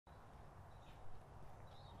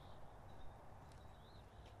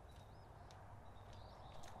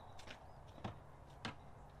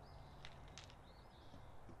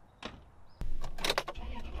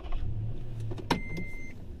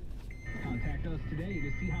us today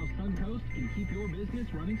to see how Suncoast can keep your business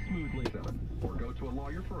running smoothly. Or go to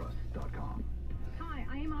alawyerforus.com. Hi,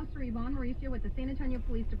 I am Officer Yvonne Mauricio with the San Antonio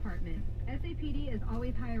Police Department. SAPD is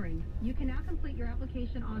always hiring. You can now complete your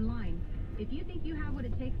application online. If you think you have what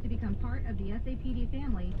it takes to become part of the SAPD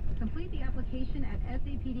family, complete the application at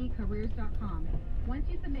sapdcareers.com. Once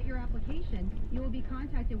you submit your application, you will be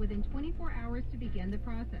contacted within 24 hours to begin the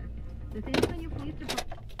process. The San Antonio Police Department...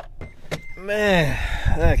 Man,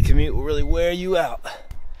 that commute will really wear you out.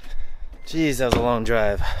 Jeez, that was a long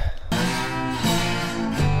drive.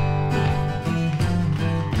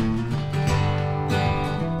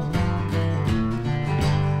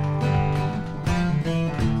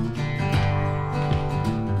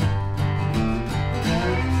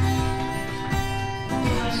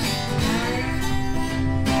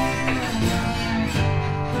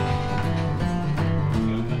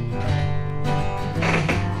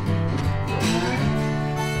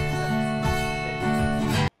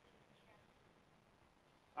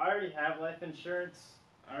 I already have life insurance.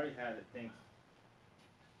 I already have it, thanks.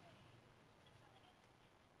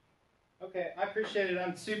 Okay, I appreciate it.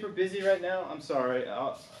 I'm super busy right now. I'm sorry.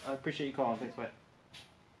 I appreciate you calling. Thanks, bye.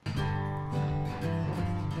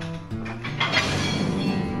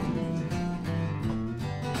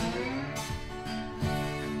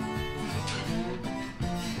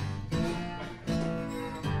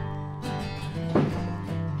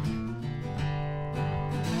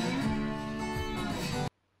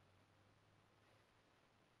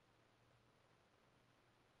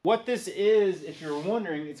 What this is, if you're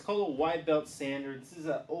wondering, it's called a wide belt sander. This is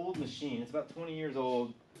an old machine. It's about 20 years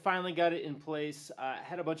old. Finally got it in place. I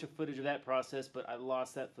had a bunch of footage of that process, but I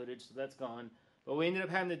lost that footage, so that's gone. What we ended up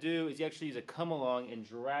having to do is you actually use a come along and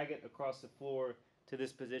drag it across the floor to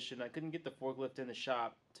this position. I couldn't get the forklift in the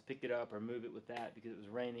shop to pick it up or move it with that because it was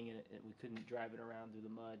raining and we couldn't drive it around through the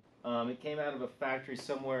mud. It came out of a factory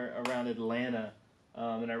somewhere around Atlanta.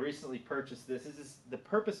 And I recently purchased this. The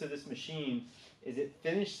purpose of this machine is it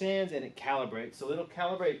finish sands and it calibrates. So it'll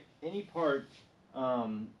calibrate any part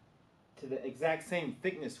to the exact same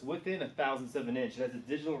thickness within 1/1000th of an inch. It has a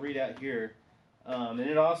digital readout here. And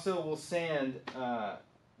it also will sand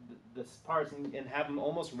the parts and have them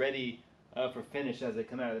almost ready for finish as they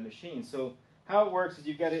come out of the machine. So how it works is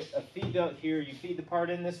you've got a feed belt here. You feed the part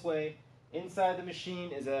in this way. Inside the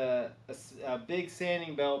machine is a big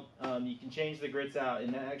sanding belt. You can change the grits out,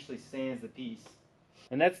 and that actually sands the piece.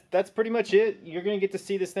 And that's pretty much it. You're going to get to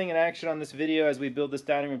see this thing in action on this video as we build this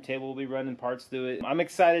dining room table. We'll be running parts through it. I'm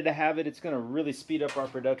excited to have it. It's going to really speed up our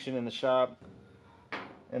production in the shop,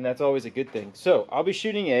 and that's always a good thing. So I'll be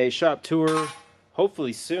shooting a shop tour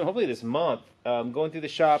hopefully soon, hopefully this month, going through the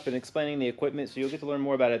shop and explaining the equipment, so you'll get to learn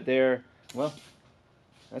more about it there. Well,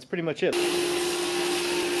 that's pretty much it.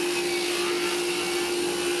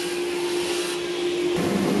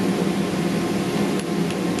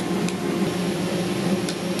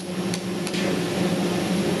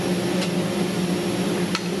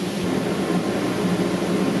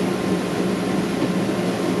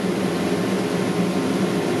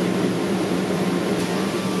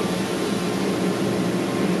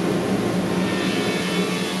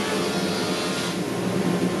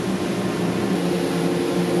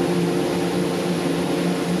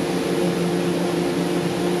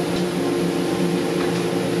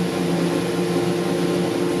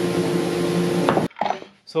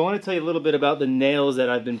 So I want to tell you a little bit about the nails that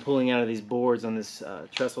I've been pulling out of these boards on this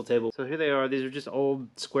trestle table. So here they are. These are just old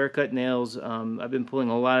square cut nails. I've been pulling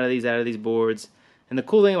a lot of these out of these boards. And the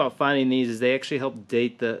cool thing about finding these is they actually help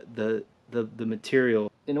date the material.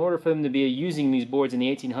 In order for them to be using these boards in the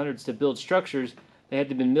 1800s to build structures, they had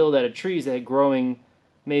to have been milled out of trees that had growing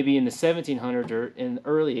maybe in the 1700s or in the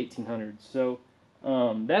early 1800s. So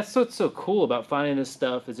that's what's so cool about finding this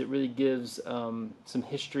stuff, is it really gives some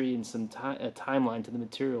history and some a timeline to the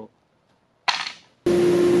material.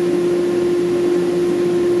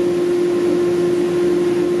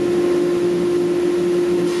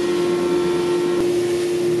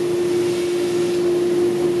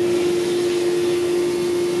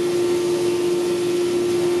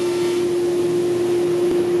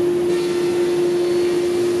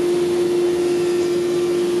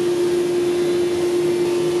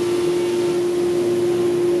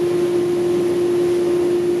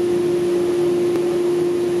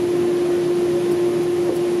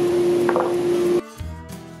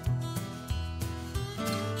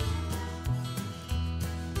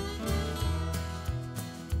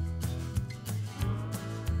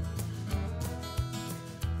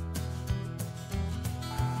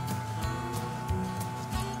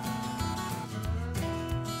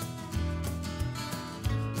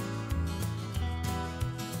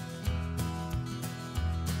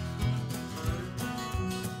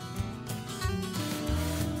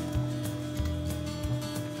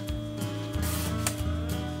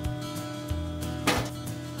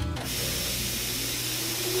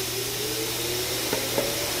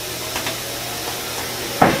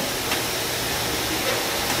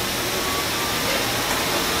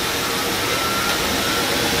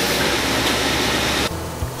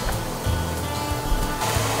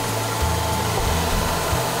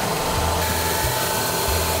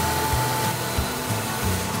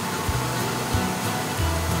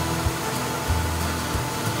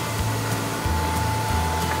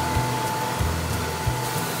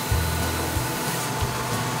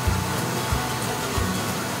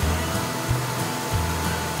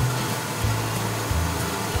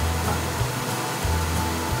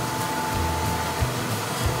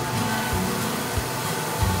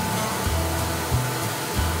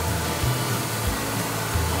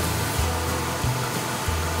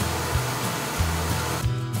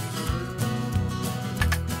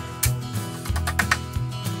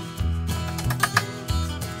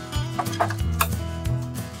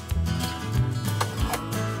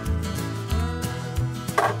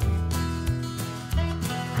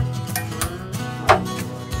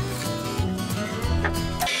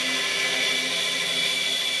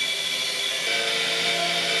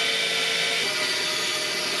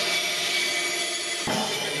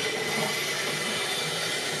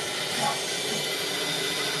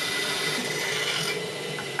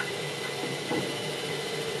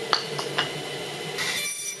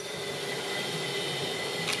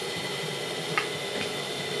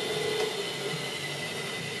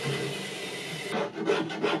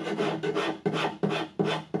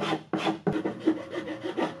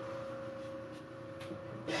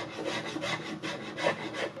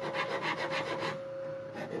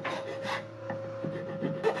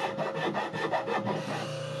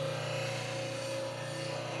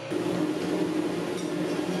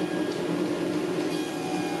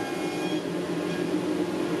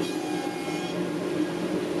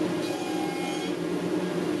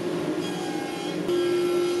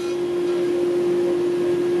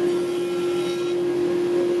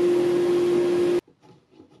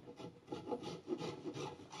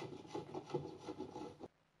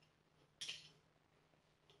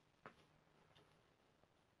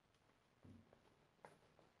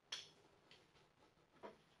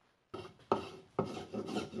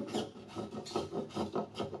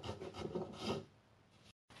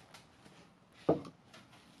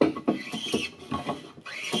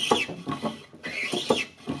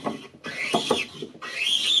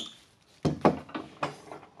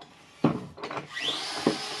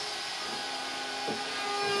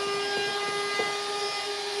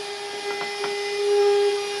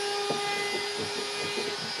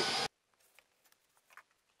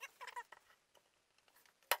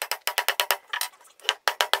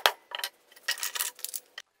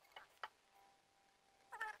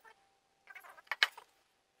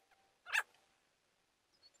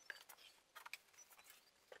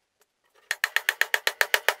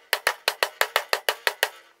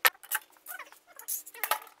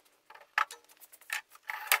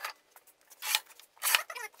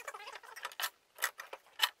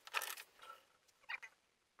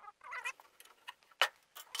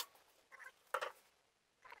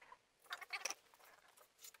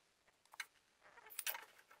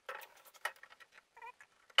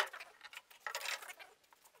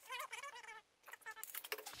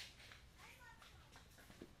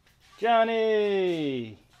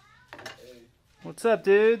 Johnny! What's up,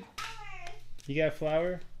 dude? You got a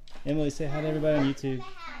flower? Emily, say hi to everybody on YouTube.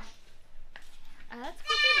 Let's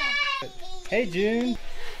go do that. Hey, June!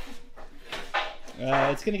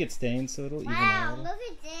 It's gonna get stained, so it'll even out. Wow, look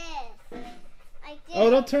at this. Like this. Oh,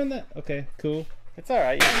 don't turn that. Okay, cool. It's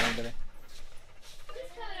alright, you can handle it.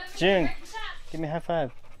 June, give me a high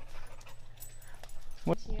five.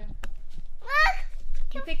 What? Look!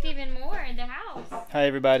 You picked even more in the house. Hi,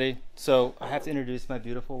 everybody. So, I have to introduce my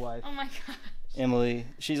beautiful wife, Oh my gosh. Emily.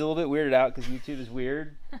 She's a little bit weirded out because YouTube is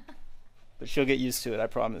weird, but she'll get used to it, I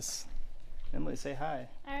promise. Emily, say hi.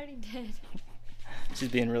 I already did. She's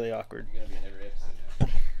being really awkward.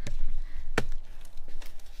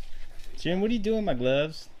 Jim, what are you doing, my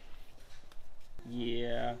gloves?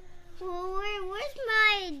 Yeah. Well, where's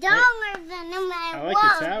my dollars and my I like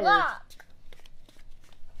your tower.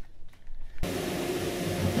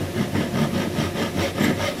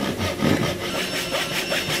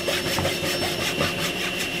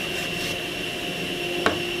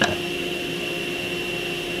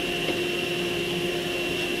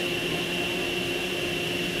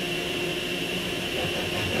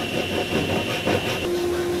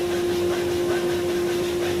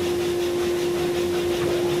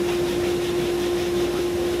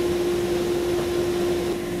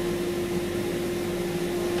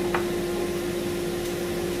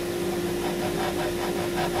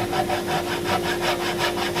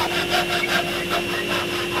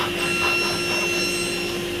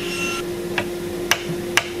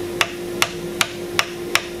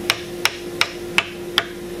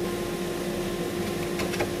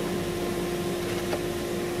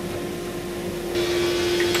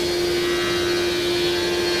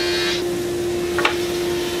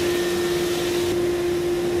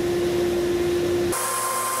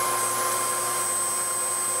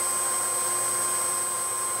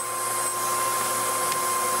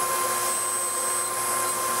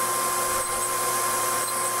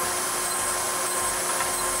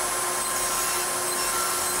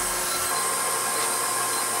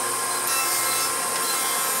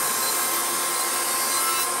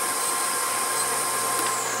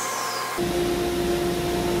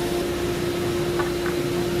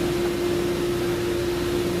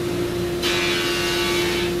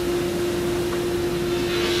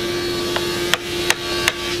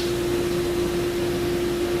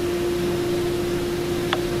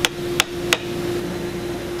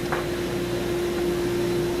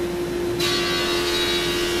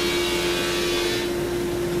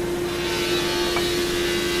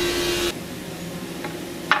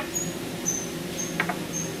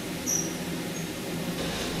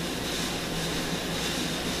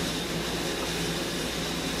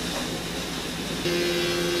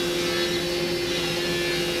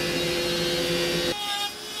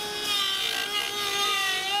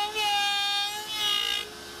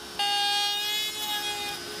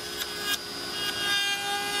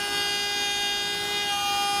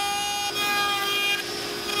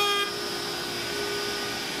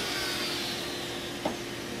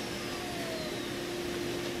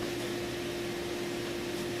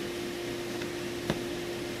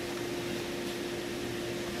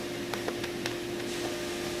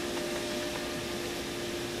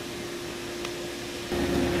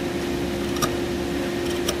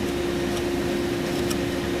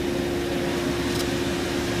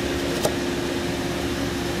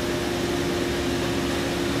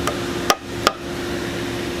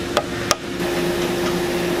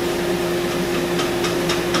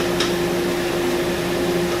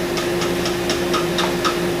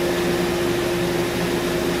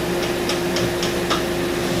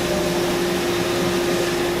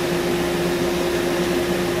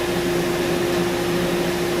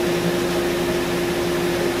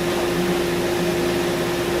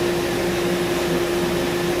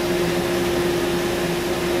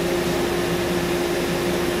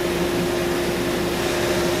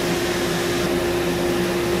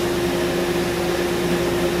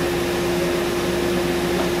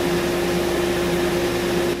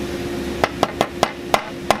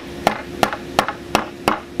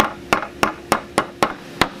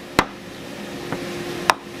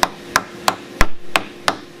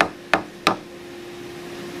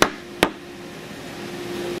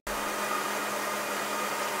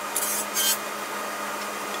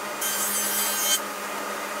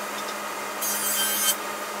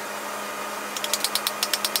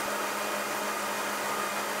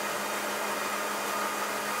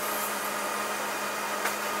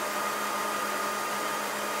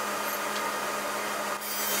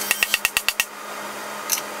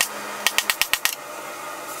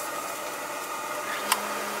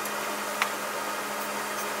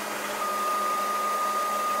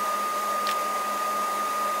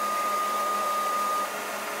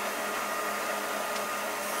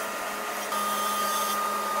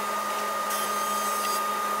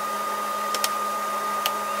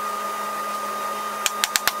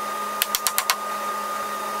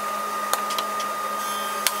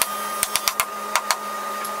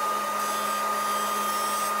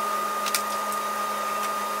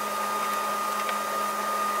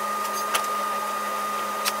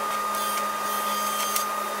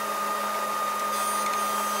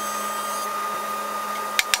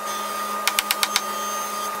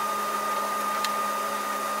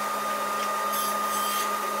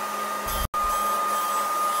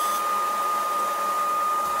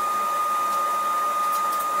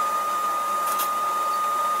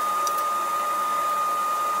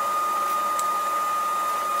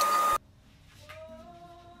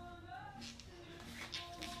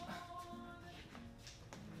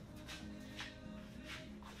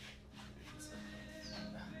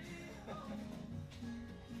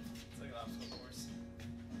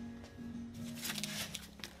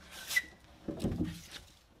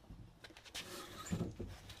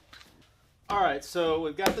 Alright, so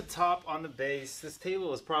we've got the top on the base. This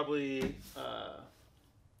table is probably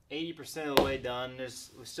 80% of the way done.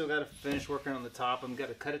 We still got to finish working on the top. I've got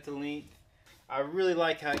to cut it to length. I really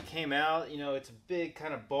like how it came out. You know, it's a big,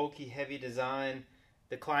 kind of bulky, heavy design.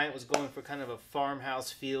 The client was going for kind of a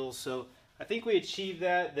farmhouse feel, so I think we achieved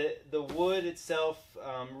that. The wood itself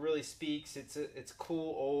really speaks. It's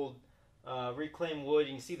cool old reclaimed wood.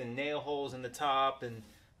 You can see the nail holes in the top and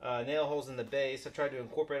nail holes in the base. I tried to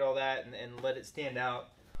incorporate all that and let it stand out.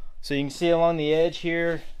 So you can see along the edge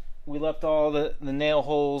here, we left all the nail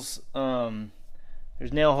holes.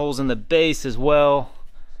 There's nail holes in the base as well.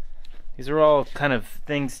 These are all kind of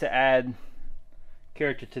things to add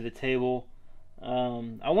character to the table.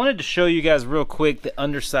 I wanted to show you guys real quick the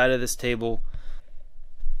underside of this table.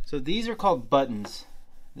 So these are called buttons.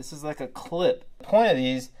 This is like a clip. The point of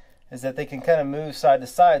these is that they can kind of move side to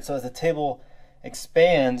side, so as the table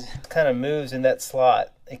expands, it kind of moves in that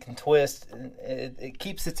slot. It can twist. It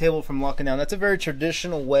keeps the table from locking down. That's a very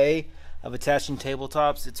traditional way of attaching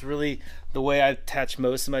tabletops. It's really the way I attach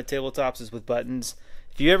most of my tabletops is with buttons.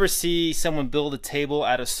 If you ever see someone build a table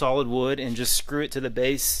out of solid wood and just screw it to the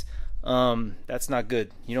base, that's not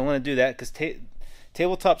good. You don't want to do that because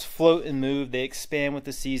tabletops float and move. They expand with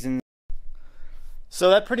the seasons. So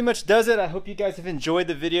that pretty much does it. I hope you guys have enjoyed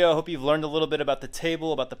the video. I hope you've learned a little bit about the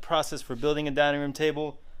table, about the process for building a dining room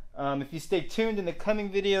table. If you stay tuned in the coming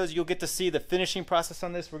videos, you'll get to see the finishing process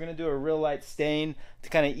on this. We're going to do a real light stain to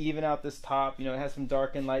kind of even out this top. You know, it has some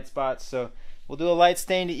dark and light spots, so we'll do a light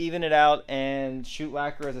stain to even it out and shoot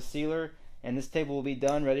lacquer as a sealer, and this table will be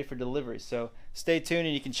done, ready for delivery. So stay tuned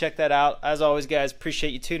and you can check that out. As always, guys,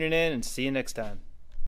 appreciate you tuning in, and see you next time.